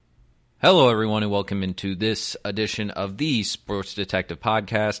Hello, everyone, and welcome into this edition of the Sports Detective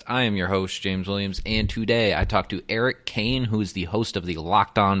Podcast. I am your host, James Williams, and today I talk to Eric Cain, who is the host of the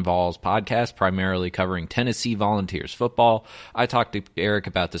Locked On Vols podcast, primarily covering Tennessee Volunteers football. I talked to Eric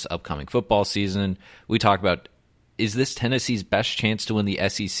about this upcoming football season. We talk about, is this Tennessee's best chance to win the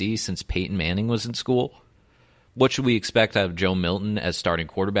SEC since Peyton Manning was in school? What should we expect out of Joe Milton as starting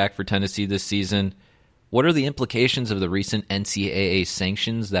quarterback for Tennessee this season? What are the implications of the recent NCAA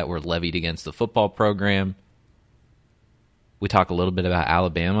sanctions that were levied against the football program? We talk a little bit about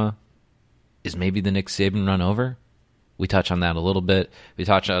Alabama. Is maybe the Nick Saban run over? We touch on that a little bit. We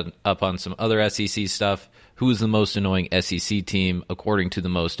touch up on some other SEC stuff. Who is the most annoying SEC team according to the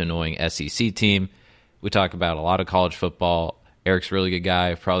most annoying SEC team? We talk about a lot of college football. Eric's a really good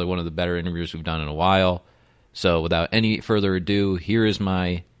guy, probably one of the better interviews we've done in a while. So without any further ado, here is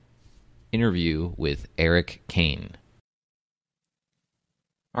my interview with Eric Cain.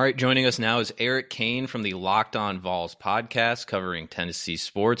 All right, joining us now is Eric Cain from the Locked On Vols podcast, covering Tennessee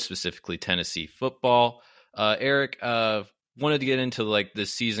sports, specifically Tennessee football. Eric, wanted to get into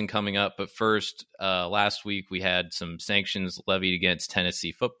this season coming up, but first, last week we had some sanctions levied against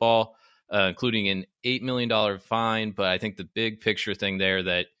Tennessee football, including an $8 million fine. But I think the big picture thing there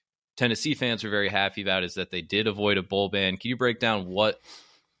that Tennessee fans are very happy about is that they did avoid a bowl ban. Can you break down what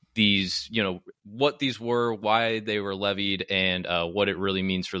these were, why they were levied, and what it really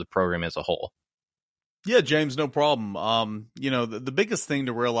means for the program as a whole? Yeah, James, no problem. The biggest thing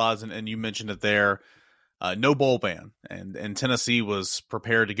to realize, and you mentioned it there, no bowl ban, and Tennessee was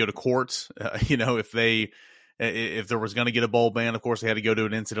prepared to go to court. If there was going to get a bowl ban, of course they had to go to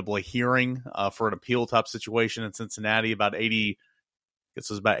an NCAA hearing for an appeal type situation in Cincinnati about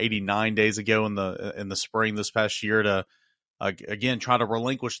 89 days ago in the spring this past year to again try to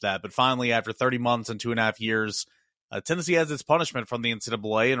relinquish that. But finally, after 30 months and 2.5 years, Tennessee has its punishment from the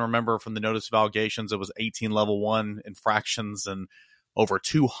NCAA. And remember, from the notice of allegations, it was 18 level 1 infractions and over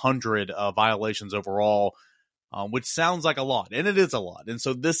 200 violations overall, which sounds like a lot, and it is a lot. And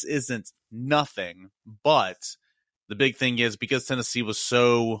so this isn't nothing, but the big thing is because Tennessee was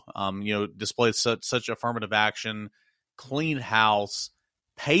so, displayed such affirmative action, clean house,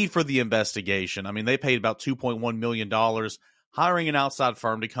 paid for the investigation. I mean, they paid about $2.1 million, hiring an outside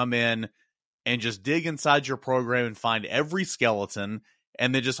firm to come in and just dig inside your program and find every skeleton,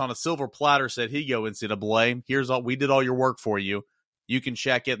 and then just on a silver platter said, here you go, NCAA, we did all your work for you. You can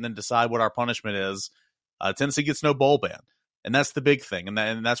check it and then decide what our punishment is. Tennessee gets no bowl ban, and that's the big thing,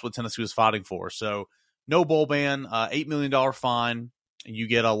 and that's what Tennessee was fighting for. So no bowl ban, $8 million fine. You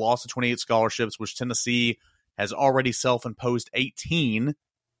get a loss of 28 scholarships, which Tennessee has already self-imposed 18.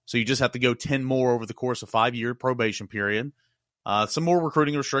 So you just have to go 10 more over the course of 5-year probation period. Some more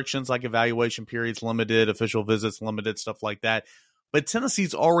recruiting restrictions like evaluation periods limited, official visits limited, stuff like that. But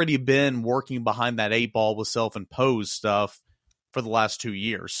Tennessee's already been working behind that 8 ball with self-imposed stuff for the last 2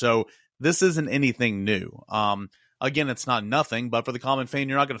 years. So this isn't anything new. Again, it's not nothing, but for the common fan,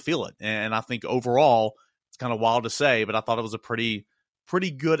 you're not going to feel it. And I think overall, it's kind of wild to say, but I thought it was a pretty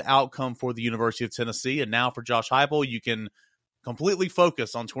good outcome for the University of Tennessee. And now for Josh Heupel, you can completely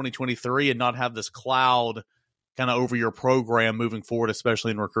focus on 2023 and not have this cloud kind of over your program moving forward,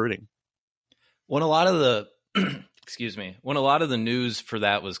 especially in recruiting. When a lot of the when a lot of the news for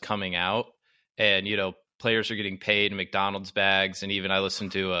that was coming out, and players are getting paid in McDonald's bags, and even I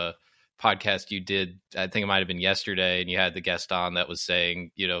listened to a podcast you did, I think it might have been yesterday, and you had the guest on that was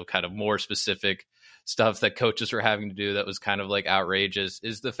saying, kind of more specific stuff that coaches were having to do that was kind of outrageous.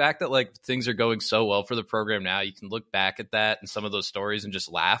 Is the fact that things are going so well for the program now, you can look back at that and some of those stories and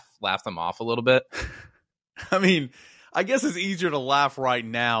just laugh them off a little bit? I mean, I guess it's easier to laugh right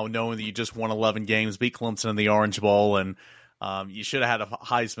now knowing that you just won 11 games, beat Clemson in the Orange Bowl, and you should have had a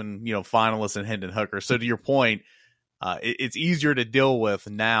Heisman, finalist in Hendon Hooker. So to your point, it's easier to deal with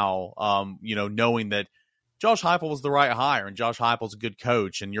now, knowing that Josh Heupel was the right hire, and Josh Heupel's a good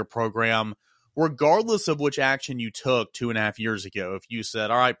coach, and your program, regardless of which action you took 2.5 years ago, if you said,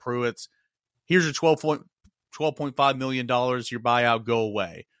 all right, Pruitt, here's your $12.5 million, your buyout, go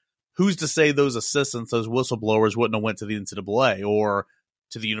away. Who's to say those assistants, those whistleblowers wouldn't have went to the NCAA or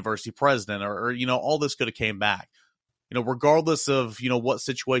to the university president or all this could have came back. Regardless of, what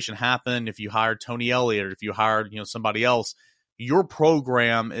situation happened, if you hired Tony Elliott or if you hired, somebody else, your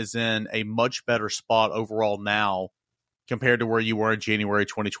program is in a much better spot overall now compared to where you were in January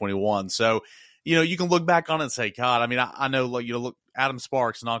 2021. So, you can look back on it and say, God, I mean, I know, look, Adam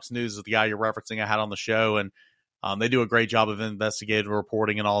Sparks, Knox News is the guy you're referencing I had on the show, and they do a great job of investigative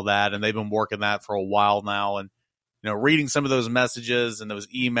reporting and all that, and they've been working that for a while now. And, reading some of those messages and those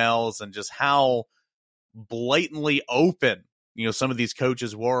emails and just how blatantly open some of these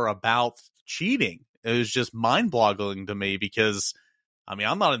coaches were about cheating. It was just mind-boggling to me because, I mean,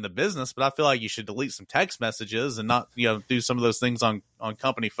 I'm not in the business, but I feel like you should delete some text messages and not, do some of those things on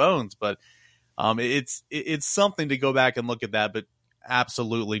company phones. But it's something to go back and look at that. But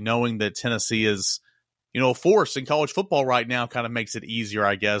absolutely, knowing that Tennessee is, a force in college football right now kind of makes it easier,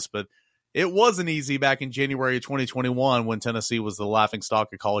 I guess. But it wasn't easy back in January of 2021 when Tennessee was the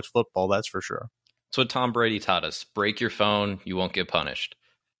laughingstock of college football. That's for sure. That's what Tom Brady taught us. Break your phone, you won't get punished.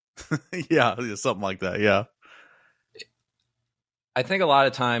 Yeah, something like that. Yeah. I think a lot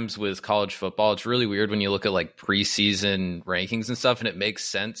of times with college football, it's really weird when you look at like preseason rankings and stuff, and it makes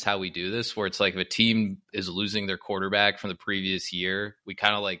sense how we do this, where it's like if a team is losing their quarterback from the previous year, we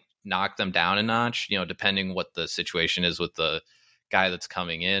kind of like knock them down a notch, depending what the situation is with the guy that's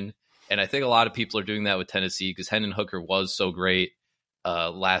coming in. And I think a lot of people are doing that with Tennessee because Hendon Hooker was so great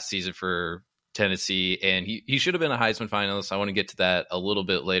last season for Tennessee, and he should have been a Heisman finalist. I want to get to that a little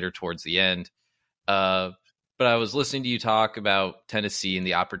bit later towards the end. But I was listening to you talk about Tennessee and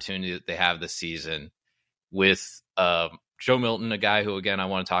the opportunity that they have this season with Joe Milton, a guy who, again, I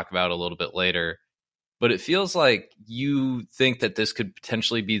want to talk about a little bit later. But it feels like you think that this could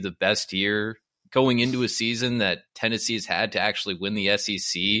potentially be the best year going into a season that Tennessee has had to actually win the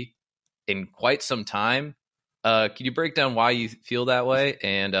SEC in quite some time. Can you break down why you feel that way?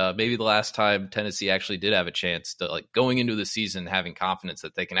 And maybe the last time Tennessee actually did have a chance to, like, going into the season having confidence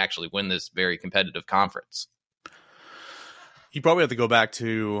that they can actually win this very competitive conference. You probably have to go back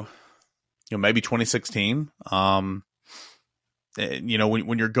to, maybe 2016. When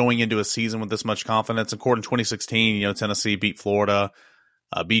you're going into a season with this much confidence, of course, in 2016, Tennessee beat Florida,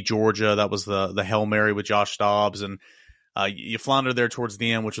 beat Georgia. That was the Hail Mary with Josh Dobbs. And you floundered there towards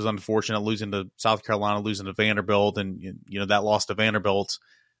the end, which was unfortunate, losing to South Carolina, losing to Vanderbilt. And, that loss to Vanderbilt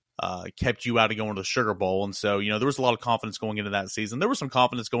kept you out of going to the Sugar Bowl. And so, there was a lot of confidence going into that season. There was some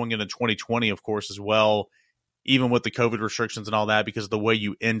confidence going into 2020, of course, as well, even with the COVID restrictions and all that, because of the way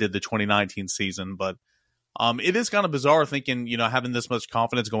you ended the 2019 season. But it is kind of bizarre thinking, having this much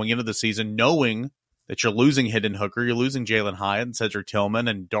confidence going into the season, knowing that you're losing Hendon Hooker, you're losing Jalen Hyatt and Cedric Tillman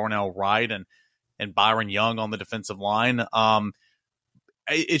and Darnell Wright and Byron Young on the defensive line.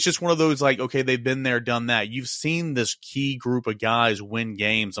 It's just one of those, like, okay, they've been there, done that. You've seen this key group of guys win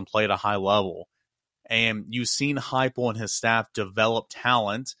games and play at a high level. And you've seen Heupel and his staff develop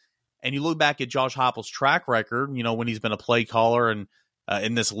talent. And you look back at Josh Heupel's track record, when he's been a play caller and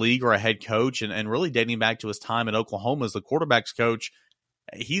in this league or a head coach, and really dating back to his time in Oklahoma as the quarterback's coach,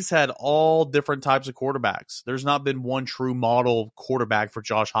 he's had all different types of quarterbacks. There's not been one true model quarterback for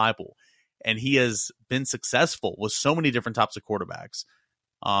Josh Heupel. And he has been successful with so many different types of quarterbacks.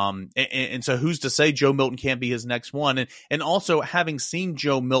 And so who's to say Joe Milton can't be his next one? And also, having seen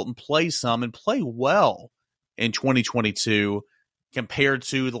Joe Milton play some and play well in 2022 compared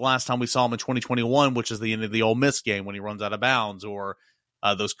to the last time we saw him in 2021, which is the end of the Ole Miss game when he runs out of bounds, or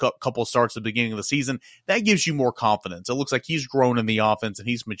those couple starts at the beginning of the season, that gives you more confidence. It looks like he's grown in the offense and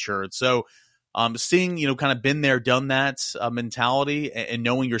he's matured. So seeing, kind of been there, done that mentality, and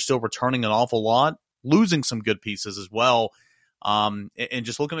knowing you're still returning an awful lot, losing some good pieces as well, and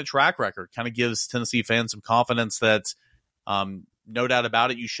just looking at track record kind of gives Tennessee fans some confidence that no doubt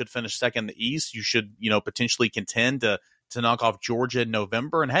about it, you should finish second in the East. You should, potentially contend to knock off Georgia in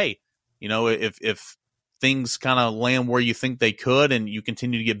November. And hey, if things kind of land where you think they could and you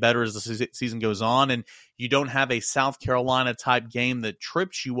continue to get better as the season goes on, and you don't have a South Carolina type game that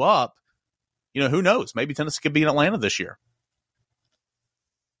trips you up, who knows? Maybe Tennessee could be in Atlanta this year.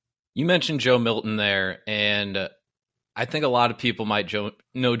 You mentioned Joe Milton there, and I think a lot of people might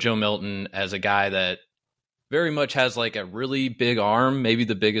know Joe Milton as a guy that very much has like a really big arm, maybe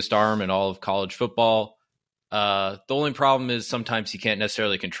the biggest arm in all of college football. The only problem is sometimes he can't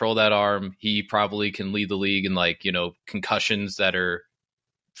necessarily control that arm. He probably can lead the league in concussions that are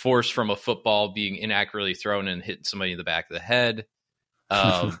forced from a football being inaccurately thrown and hitting somebody in the back of the head.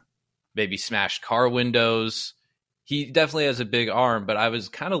 Maybe smashed car windows. He definitely has a big arm, but I was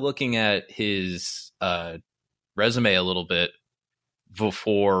kind of looking at his resume a little bit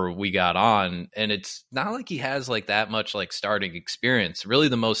before we got on, and it's not like he has like that much like starting experience. Really,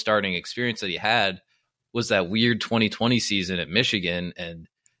 the most starting experience that he had was that weird 2020 season at Michigan, and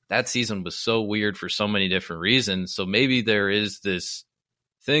that season was so weird for so many different reasons. So maybe there is this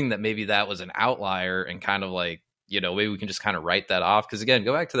thing that maybe that was an outlier, and kind of like, maybe we can just kind of write that off. Because again,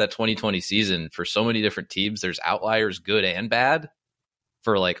 go back to that 2020 season, for so many different teams, there's outliers, good and bad,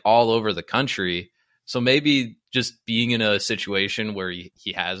 for like all over the country. So maybe just being in a situation where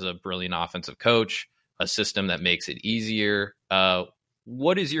he has a brilliant offensive coach, a system that makes it easier.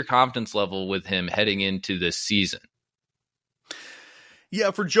 What is your confidence level with him heading into this season?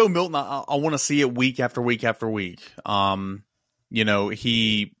 Yeah, for Joe Milton, I want to see it week after week after week.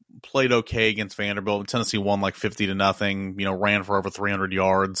 He played okay against Vanderbilt. Tennessee won like 50-0. Ran for over 300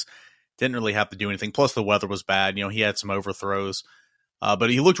 yards. Didn't really have to do anything. Plus, the weather was bad. He had some overthrows, but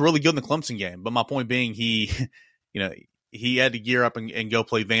he looked really good in the Clemson game. But my point being, he had to gear up and go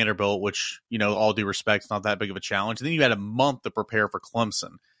play Vanderbilt, which all due respect, it's not that big of a challenge. And then you had a month to prepare for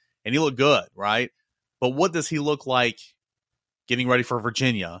Clemson, and he looked good, right? But what does he look like getting ready for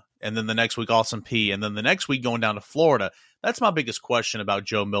Virginia, and then the next week Austin Peay, and then the next week going down to Florida? That's my biggest question about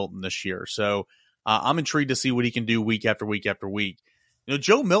Joe Milton this year. So I'm intrigued to see what he can do week after week after week.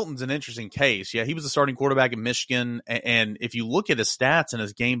 Joe Milton's an interesting case. Yeah, he was a starting quarterback in Michigan, and if you look at his stats and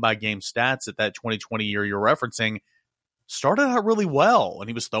his game-by-game stats at that 2020 year you're referencing, started out really well, and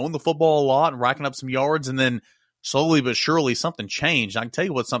he was throwing the football a lot and racking up some yards, and then slowly but surely something changed. I can tell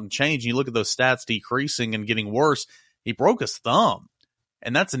you what something changed. You look at those stats decreasing and getting worse. He broke his thumb,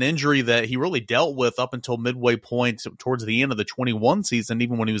 and that's an injury that he really dealt with up until midway point towards the end of the 21 season,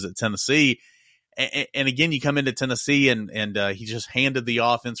 even when he was at Tennessee. And again, you come into Tennessee, and he just handed the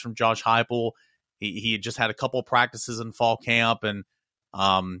offense from Josh Heupel. He had just had a couple of practices in fall camp, and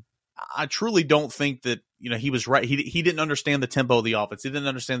I truly don't think that he was right. He didn't understand the tempo of the offense. He didn't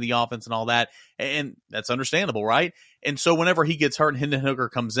understand the offense and all that, and that's understandable, right? And so whenever he gets hurt and Hendon Hooker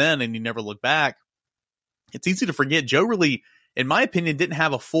comes in, and you never look back, it's easy to forget. Joe really, in my opinion, didn't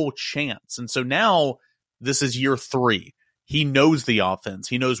have a full chance. And so now this is year 3. He knows the offense.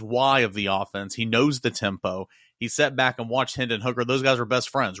 He knows why of the offense. He knows the tempo. He sat back and watched Hendon Hooker. Those guys were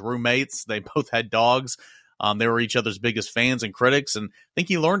best friends, roommates. They both had dogs. They were each other's biggest fans and critics. And I think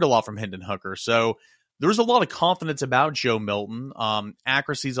he learned a lot from Hendon Hooker. So there's a lot of confidence about Joe Milton.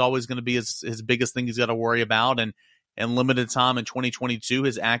 Accuracy is always going to be his biggest thing he's got to worry about. And limited time in 2022,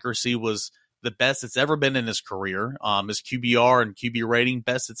 his accuracy was the best it's ever been in his career. His QBR and QB rating,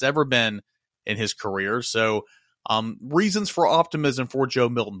 best it's ever been in his career. So reasons for optimism for Joe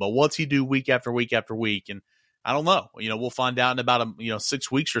Milton. But what's he do week after week after week? And I don't know. We'll find out in about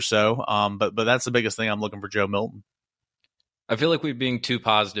 6 weeks or so. But that's the biggest thing I'm looking for Joe Milton. I feel like we're being too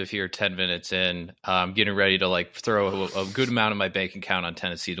positive here 10 minutes in. I'm getting ready to throw a good amount of my bank account on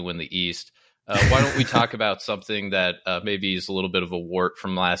Tennessee to win the East. Why don't we talk about something that maybe is a little bit of a wart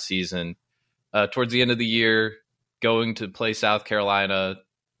from last season? Towards the end of the year, going to play South Carolina,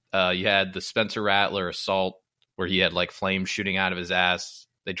 you had the Spencer Rattler assault where he had flames shooting out of his ass.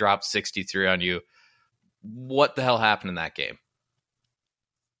 They dropped 63 on you. What the hell happened in that game?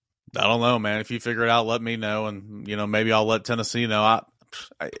 I don't know, man. If you figure it out, let me know, and maybe I'll let Tennessee know.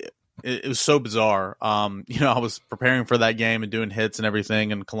 It was so bizarre. I was preparing for that game and doing hits and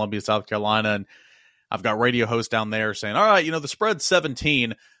everything in Columbia, South Carolina, and I've got radio hosts down there saying, "All right, the spread's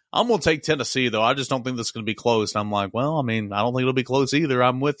 17. I'm going to take Tennessee, though. I just don't think this is going to be close." And I'm like, "Well, I don't think it'll be close either.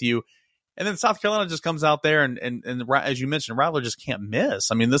 I'm with you." And then South Carolina just comes out there, and as you mentioned, Rattler just can't miss.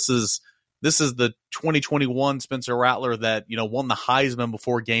 This is the 2021 Spencer Rattler that, won the Heisman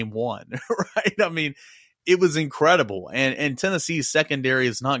before game 1, right? It was incredible. And Tennessee's secondary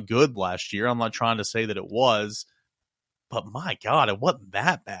is not good last year. I'm not trying to say that it was, but my God, it wasn't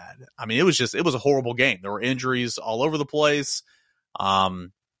that bad. It was a horrible game. There were injuries all over the place.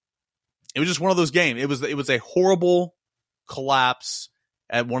 It was just one of those games. It was a horrible collapse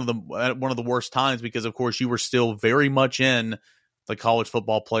at one of the worst times, because of course you were still very much in the college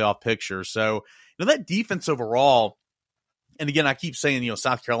football playoff picture. So, that defense overall, and again, I keep saying,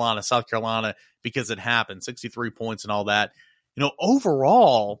 South Carolina, because it happened, 63 points and all that.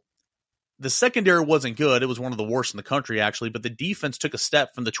 Overall, the secondary wasn't good. It was one of the worst in the country, actually, but the defense took a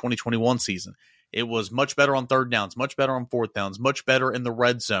step from the 2021 season. It was much better on third downs, much better on fourth downs, much better in the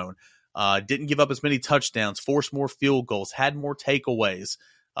red zone. Didn't give up as many touchdowns, forced more field goals, had more takeaways.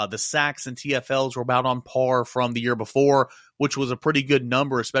 The sacks and TFLs were about on par from the year before, which was a pretty good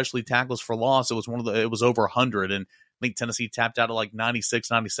number, especially tackles for loss. It was over 100, and I think Tennessee tapped out at 96,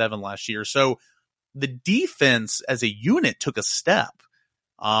 97 last year. So the defense as a unit took a step.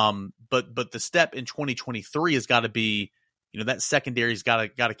 But the step in 2023 has got to be, that secondary's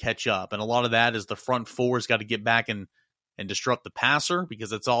got to catch up, and a lot of that is the front four's got to get back and disrupt the passer,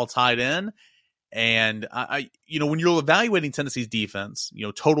 because it's all tied in. And when you're evaluating Tennessee's defense,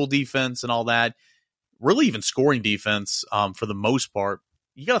 total defense and all that, really even scoring defense, for the most part,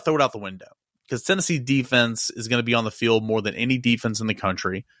 you got to throw it out the window, because Tennessee's defense is going to be on the field more than any defense in the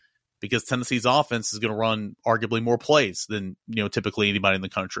country, because Tennessee's offense is going to run arguably more plays than, typically anybody in the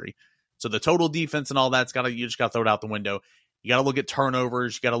country. So the total defense and all that's you just got to throw it out the window. You got to look at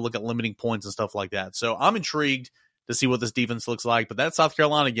turnovers. You got to look at limiting points and stuff like that. So I'm intrigued to see what this defense looks like. But that South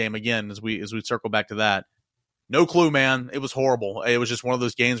Carolina game, again, as we circle back to that, No clue, man. It was horrible. It was just one of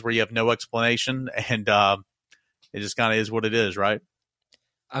those games where you have no explanation, and it just kind of is what it is, right?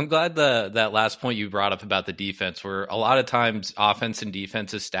 I'm glad that last point you brought up about the defense, where a lot of times offense and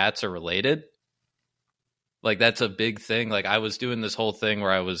defensive stats are related. Like, that's a big thing. Like, I was doing this whole thing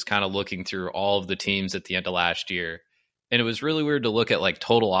where I was kind of looking through all of the teams at the end of last year. And it was really weird to look at like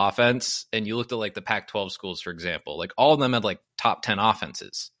total offense. And you looked at like the Pac-12 schools, for example, like all of them had like top 10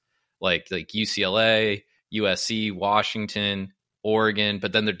 offenses, like UCLA, USC, Washington, Oregon,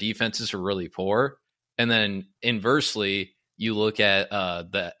 but then their defenses are really poor. And then inversely, you look at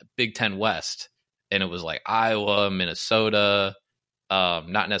the Big Ten West, and it was like Iowa, Minnesota,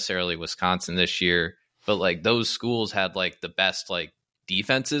 not necessarily Wisconsin this year, but like those schools had like the best like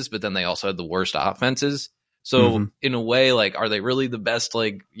defenses, but then they also had the worst offenses. So in a way, like, are they really the best,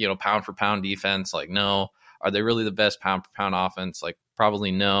 like, pound for pound defense? Like, no. Are they really the best pound for pound offense? Like,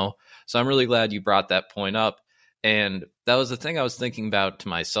 probably no. So I'm really glad you brought that point up. And that was the thing I was thinking about to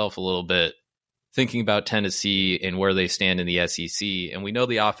myself a little bit, thinking about Tennessee and where they stand in the SEC. And we know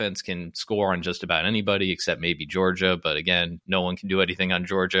the offense can score on just about anybody except maybe Georgia. But again, no one can do anything on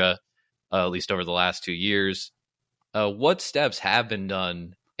Georgia, at least over the last 2 years. What steps have been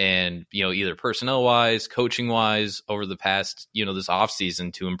done, and either personnel wise, coaching wise, over the past this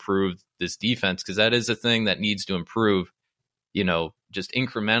offseason to improve this defense? Because that is a thing that needs to improve, just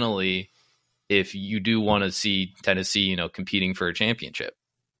incrementally, if you do want to see Tennessee competing for a championship.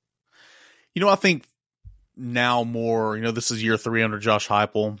 I think now more, this is year 3 under Josh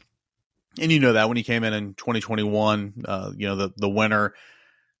Heupel. And that when he came in 2021, the winner,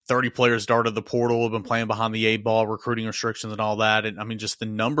 30 players darted the portal, have been playing behind the 8-ball, recruiting restrictions and all that. And I mean, just the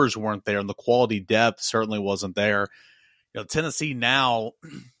numbers weren't there, and the quality depth certainly wasn't there. Tennessee now,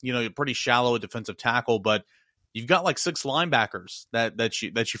 pretty shallow at defensive tackle, but you've got like 6 linebackers that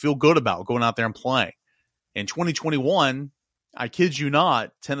you feel good about going out there and playing. In 2021, I kid you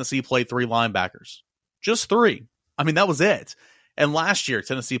not, Tennessee played 3 linebackers, just 3. I mean, that was it. And last year,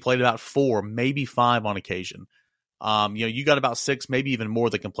 Tennessee played about 4, maybe 5 on occasion. You got about 6, maybe even more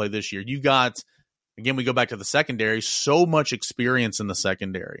that can play this year. You got, again, we go back to the secondary, so much experience in the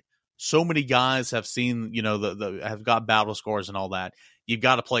secondary. So many guys have seen, have got battle scores and all that. You've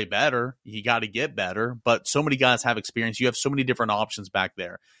got to play better. You got to get better. But so many guys have experience. You have so many different options back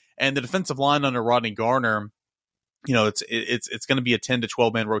there. And the defensive line under Rodney Garner, it's going to be a 10 to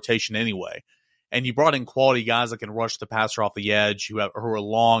 12 man rotation anyway. And you brought in quality guys that can rush the passer off the edge, who are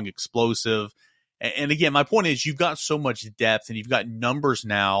long, explosive. And again, my point is, you've got so much depth and you've got numbers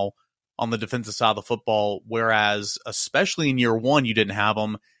now on the defensive side of the football, whereas especially in year 1, you didn't have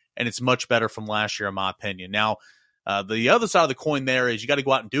them, and it's much better from last year, in my opinion. Now, the other side of the coin there is you got to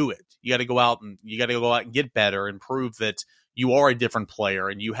go out and do it. You got to go out and get better and prove that you are a different player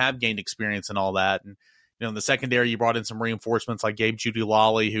and you have gained experience and all that. And in the secondary, you brought in some reinforcements like Gabe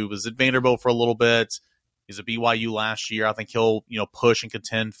Jeudy-Lally, who was at Vanderbilt for a little bit. He's at BYU last year. I think he'll push and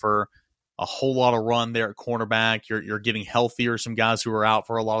contend for a whole lot of run there at cornerback. You're getting healthier. Some guys who were out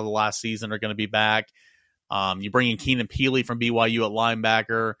for a lot of the last season are going to be back. You bring in Keenan Peely from BYU at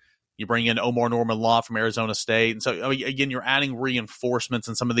linebacker. You bring in Omar Norman-Law from Arizona State. And so, again, you're adding reinforcements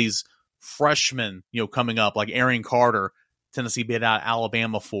and some of these freshmen, coming up, like Aaron Carter, Tennessee bid out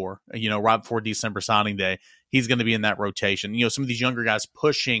Alabama for, right before December signing day. He's going to be in that rotation. Some of these younger guys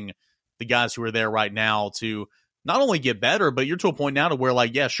pushing the guys who are there right now to not only get better, but you're to a point now to where,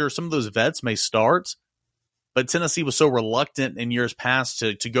 like, yeah, sure, some of those vets may start, but Tennessee was so reluctant in years past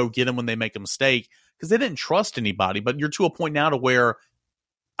to go get them when they make a mistake because they didn't trust anybody. But you're to a point now to where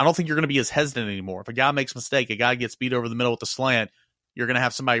I don't think you're going to be as hesitant anymore. If a guy makes a mistake, a guy gets beat over the middle with a slant, you're going to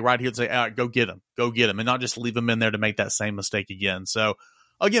have somebody right here to say, all right, go get him, and not just leave him in there to make that same mistake again. So,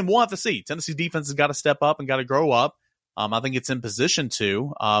 again, we'll have to see. Tennessee's defense has got to step up and got to grow up. I think it's in position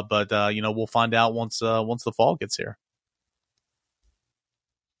to, but we'll find out once the fall gets here.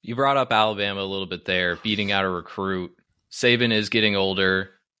 You brought up Alabama a little bit there, beating out a recruit. Saban is getting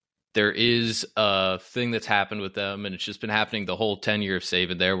older. There is a thing that's happened with them, and it's just been happening the whole tenure of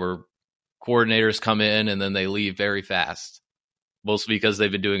Saban there, where coordinators come in and then they leave very fast, mostly because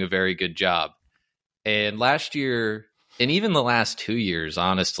they've been doing a very good job. And last year, and even the last 2 years,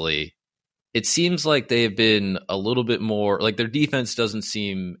 honestly, it seems like they've been a little bit more, like their defense doesn't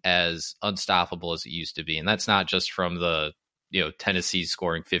seem as unstoppable as it used to be. And that's not just from the, Tennessee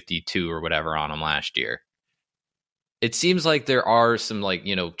scoring 52 or whatever on them last year. It seems like there are some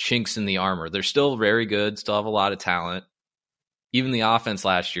chinks in the armor. They're still very good, still have a lot of talent. Even the offense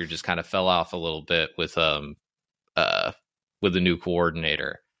last year just kind of fell off a little bit with a new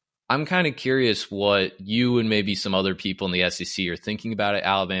coordinator. I'm kind of curious what you and maybe some other people in the SEC are thinking about at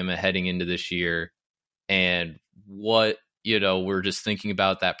Alabama heading into this year, and what, we're just thinking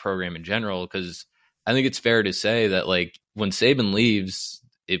about that program in general. Because I think it's fair to say that, like, when Saban leaves,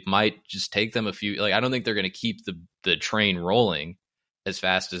 it might just take them a few, like, I don't think they're going to keep the train rolling as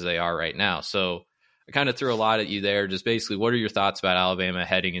fast as they are right now. So I kind of threw a lot at you there. Just basically, what are your thoughts about Alabama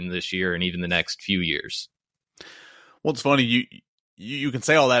heading in this year and even the next few years? Well, it's funny. You can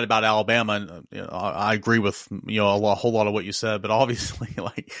say all that about Alabama, and I agree with a whole lot of what you said. But obviously,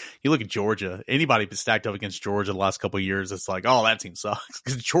 like, you look at Georgia, anybody stacked up against Georgia the last couple of years, it's like, oh, that team sucks,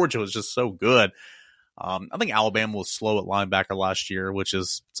 because Georgia was just so good. I think Alabama was slow at linebacker last year, which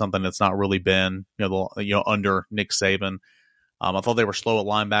is something that's not really been under Nick Saban. I thought they were slow at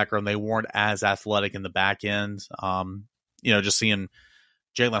linebacker, and they weren't as athletic in the back end. Just seeing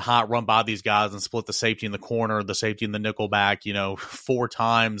Jalen Hyatt run by these guys and split the safety in the corner, the safety in the nickel back, 4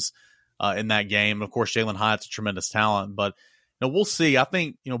 times in that game. Of course, Jalen Hyatt's a tremendous talent, but we'll see. I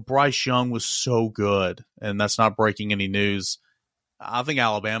think, Bryce Young was so good, and that's not breaking any news. I think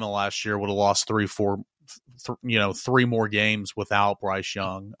Alabama last year would have lost 3 more games without Bryce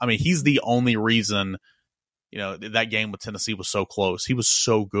Young. I mean, he's the only reason that game with Tennessee was so close. He was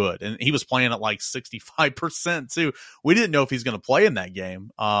so good. And he was playing at like 65% too. We didn't know if he's going to play in that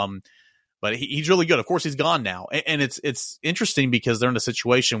game. But he's really good. Of course, he's gone now. And it's interesting because they're in a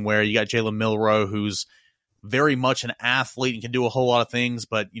situation where you got Jalen Milroe, who's very much an athlete and can do a whole lot of things,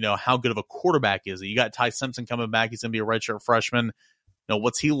 but how good of a quarterback is he? You got Ty Simpson coming back. He's going to be a redshirt freshman.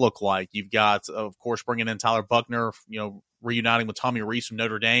 What's he look like? You've got, of course, bringing in Tyler Buckner, reuniting with Tommy Rees from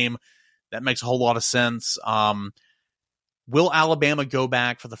Notre Dame. That makes a whole lot of sense. Will Alabama go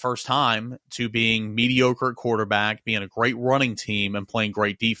back for the first time to being mediocre at quarterback, being a great running team, and playing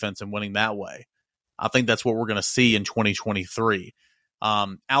great defense and winning that way? I think that's what we're going to see in 2023.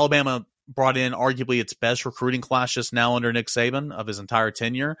 Alabama brought in arguably its best recruiting class just now under Nick Saban of his entire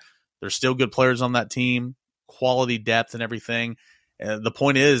tenure. There's still good players on that team, quality depth and everything. The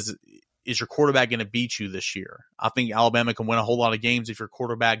point is your quarterback going to beat you this year? I think Alabama can win a whole lot of games if your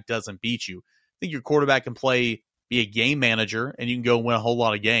quarterback doesn't beat you. I think your quarterback can be a game manager, and you can go win a whole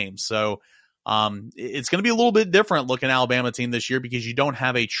lot of games. So it's going to be a little bit different looking at Alabama team this year because you don't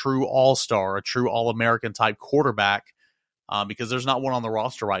have a true all-star, a true All-American type quarterback because there's not one on the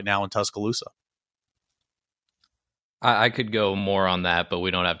roster right now in Tuscaloosa. I could go more on that, but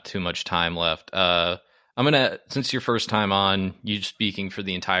we don't have too much time left. I'm going to, since your first time on, you speaking for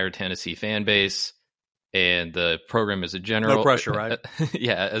the entire Tennessee fan base and the program as a general. No pressure, right?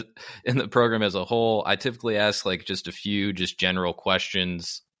 Yeah. And the program as a whole, I typically ask like just a few just general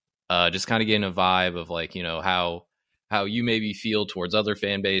questions, just kind of getting a vibe of like, how you maybe feel towards other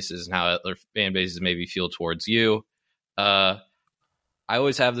fan bases and how other fan bases maybe feel towards you. I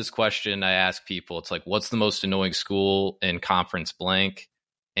always have this question I ask people. It's like, what's the most annoying school in conference blank?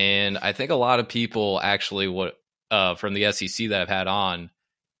 And I think a lot of people actually from the SEC that I've had on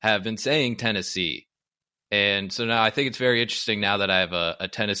have been saying Tennessee. And so now I think it's very interesting now that I have a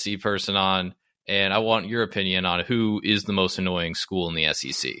Tennessee person on, and I want your opinion on who is the most annoying school in the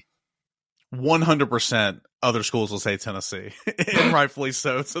SEC. 100% other schools will say Tennessee, and rightfully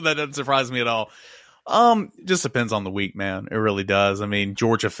so. So that doesn't surprise me at all. Just depends on the week, man. It really does. I mean,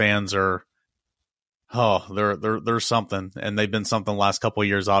 Georgia fans are, they're something, and they've been something the last couple of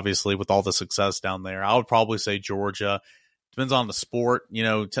years, obviously, with all the success down there. I would probably say Georgia. Depends on the sport.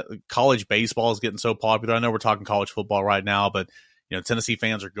 College baseball is getting so popular. I know we're talking college football right now, but Tennessee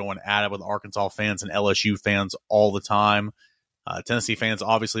fans are going at it with Arkansas fans and LSU fans all the time. Tennessee fans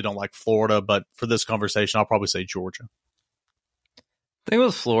obviously don't like Florida, but for this conversation, I'll probably say Georgia. I think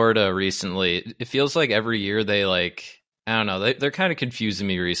with Florida recently, it feels like every year they I don't know, they're kind of confusing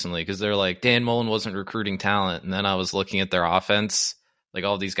me recently because they're like, Dan Mullen wasn't recruiting talent. And then I was looking at their offense, like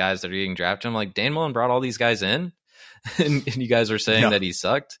all these guys that are getting drafted. I'm like, Dan Mullen brought all these guys in and you guys are saying that he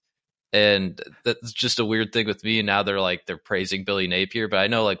sucked. And that's just a weird thing with me. And now they're praising Billy Napier, but I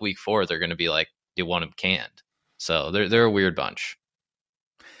know like week 4, they're going to be like, you want him canned. So they're a weird bunch.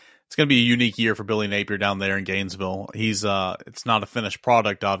 It's going to be a unique year for Billy Napier down there in Gainesville. He's it's not a finished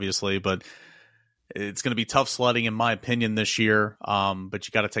product, obviously, but it's going to be tough sledding, in my opinion, this year. But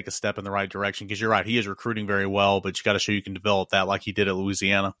you got to take a step in the right direction because you're right. He is recruiting very well, but you got to show you can develop that like he did at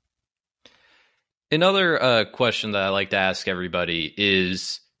Louisiana. Another question that I like to ask everybody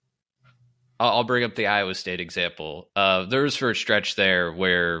is, I'll bring up the Iowa State example. There was for a stretch there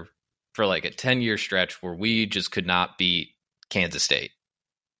where, for like a 10-year stretch, where we just could not beat Kansas State.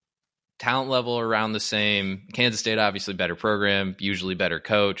 Talent level around the same. Kansas State, obviously better program, usually better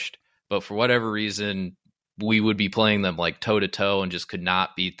coached. But for whatever reason, we would be playing them like toe-to-toe and just could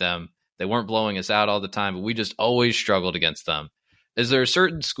not beat them. They weren't blowing us out all the time, but we just always struggled against them. Is there a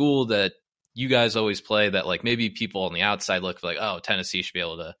certain school that you guys always play that, like, maybe people on the outside look like, oh, Tennessee should be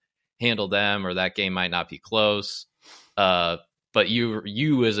able to handle them, or that game might not be close. But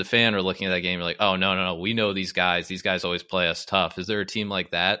you as a fan are looking at that game, you're like, oh, no, we know these guys. These guys always play us tough. Is there a team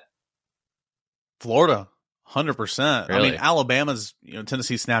like that? Florida, 100%. Really? I mean, Alabama's,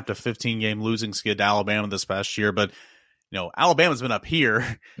 Tennessee snapped a 15-game losing skid to Alabama this past year, but, Alabama's been up here.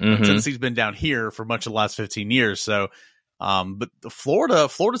 Mm-hmm. Tennessee's been down here for much of the last 15 years. So, but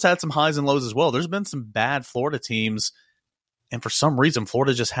Florida's had some highs and lows as well. There's been some bad Florida teams, and for some reason,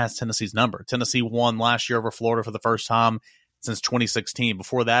 Florida just has Tennessee's number. Tennessee won last year over Florida for the first time since 2016.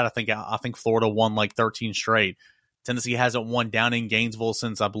 Before that, I think Florida won like 13 straight. Tennessee hasn't won down in Gainesville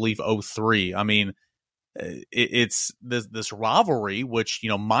since, I believe, 2003. I mean, it's this rivalry, which,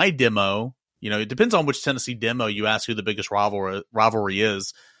 my demo, it depends on which Tennessee demo you ask who the biggest rivalry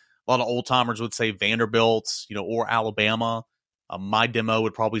is. A lot of old timers would say Vanderbilt, or Alabama. My demo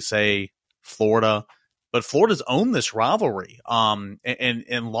would probably say Florida, but Florida's owned this rivalry. And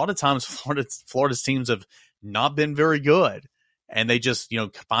a lot of times Florida's teams have not been very good, and they just,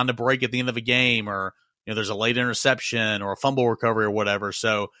 find a break at the end of a game, or, there's a late interception or a fumble recovery or whatever.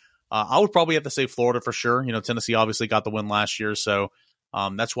 So I would probably have to say Florida for sure. Tennessee obviously got the win last year. So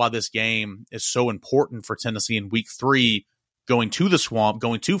that's why this game is so important for Tennessee in week 3, going to the Swamp,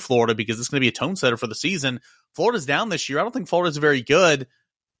 going to Florida, because it's going to be a tone setter for the season. Florida's down this year. I don't think Florida's very good,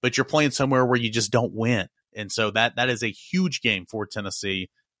 but you're playing somewhere where you just don't win. And so that is a huge game for Tennessee,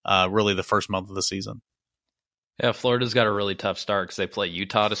 really the first month of the season. Yeah, Florida's got a really tough start because they play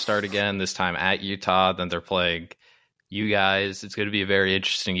Utah to start again, this time at Utah. Then they're playing you guys. It's going to be a very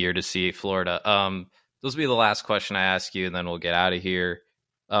interesting year to see Florida. This will be the last question I ask you, and then we'll get out of here.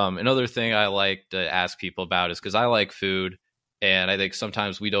 Another thing I like to ask people about is because I like food, and I think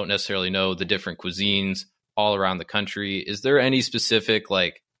sometimes we don't necessarily know the different cuisines all around the country. Is there any specific,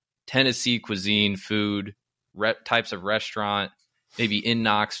 like, Tennessee cuisine food types of restaurant, maybe in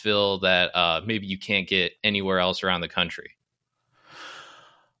Knoxville, that maybe you can't get anywhere else around the country?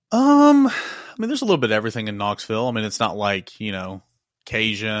 There's a little bit of everything in Knoxville. I mean, it's not like,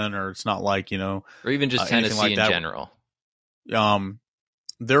 Cajun, or it's not like, or even just Tennessee like in that. General.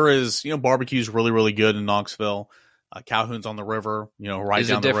 There is, barbecue's really, really good in Knoxville. Calhoun's on the river, right down the road. Is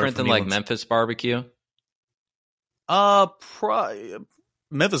it different than like Memphis barbecue?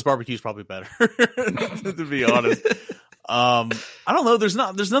 Memphis barbecue is probably better, to be honest. I don't know. There's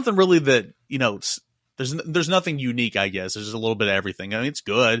nothing really that, there's nothing unique, I guess. There's just a little bit of everything. I mean, it's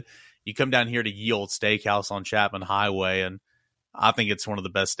good. You come down here to Yield Steakhouse on Chapman Highway, and I think it's one of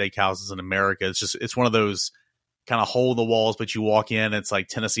the best steakhouses in America. It's one of those kind of hole in the walls, but you walk in, it's like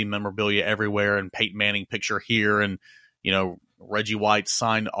Tennessee memorabilia everywhere, and Peyton Manning picture here, and, Reggie White's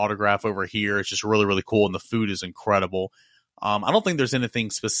signed autograph over here. It's just really, really cool, and the food is incredible. I don't think there's anything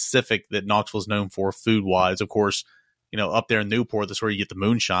specific that Knoxville's known for food-wise. Of course, up there in Newport, that's where you get the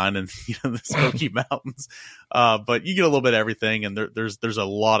moonshine and the Smoky Mountains. But you get a little bit of everything, and there's a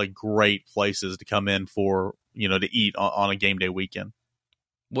lot of great places to come in for, to eat on a game day weekend.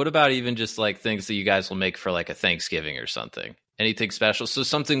 What about even just like things that you guys will make for like a Thanksgiving or something? Anything special? So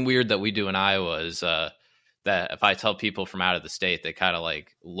something weird that we do in Iowa is that if I tell people from out of the state, they kind of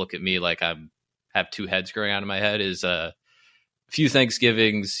like look at me like I have two heads growing out of my head. Is a few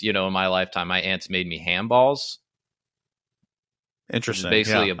Thanksgivings, in my lifetime, my aunts made me ham balls. Interesting.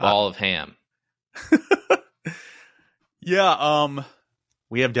 Basically a ball of ham. Yeah.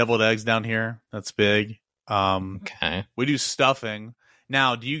 We have deviled eggs down here. That's big. Okay. We do stuffing.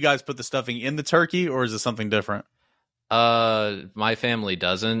 Now, do you guys put the stuffing in the turkey, or is it something different? My family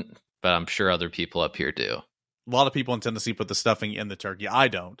doesn't, but I'm sure other people up here do. A lot of people in Tennessee put the stuffing in the turkey. I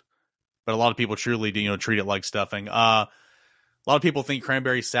don't, but a lot of people truly do, treat it like stuffing. A lot of people think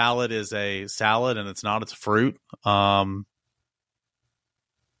cranberry salad is a salad, and it's not. It's a fruit.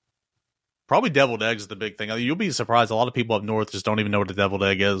 Probably deviled eggs is the big thing. You'll be surprised. A lot of people up north just don't even know what a deviled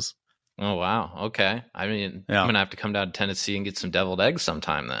egg is. Oh, wow. Okay. I mean, yeah. I'm going to have to come down to Tennessee and get some deviled eggs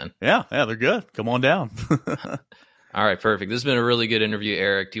sometime then. Yeah, they're good. Come on down. All right, perfect. This has been a really good interview,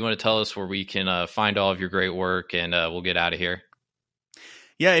 Eric. Do you want to tell us where we can find all of your great work, and we'll get out of here?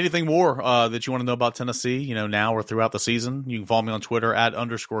 Yeah, anything more that you want to know about Tennessee, now or throughout the season, you can follow me on Twitter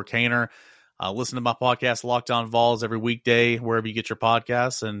 @_Cainer. Listen to my podcast, Locked On Vols, every weekday, wherever you get your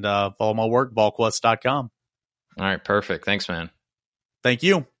podcasts, and follow my work, ballquest.com. All right, perfect. Thanks, man. Thank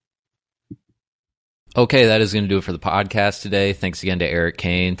you. Okay, that is going to do it for the podcast today. Thanks again to Eric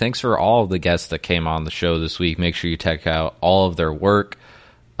Cain. Thanks for all of the guests that came on the show this week. Make sure you check out all of their work.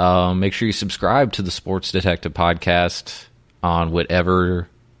 Make sure you subscribe to the Sports Detective podcast on whatever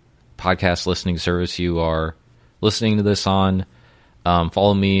podcast listening service you are listening to this on.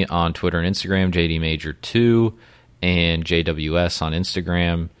 Follow me on Twitter and Instagram, JDMajor2 and JWS on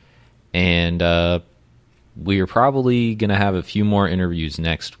Instagram. And we are probably going to have a few more interviews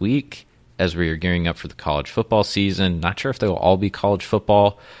next week as we are gearing up for the college football season. Not sure if they will all be college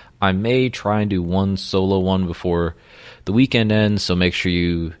football. I may try and do one solo one before the weekend ends, so make sure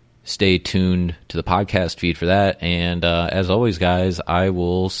you stay tuned to the podcast feed for that. And as always, guys, I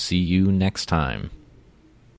will see you next time.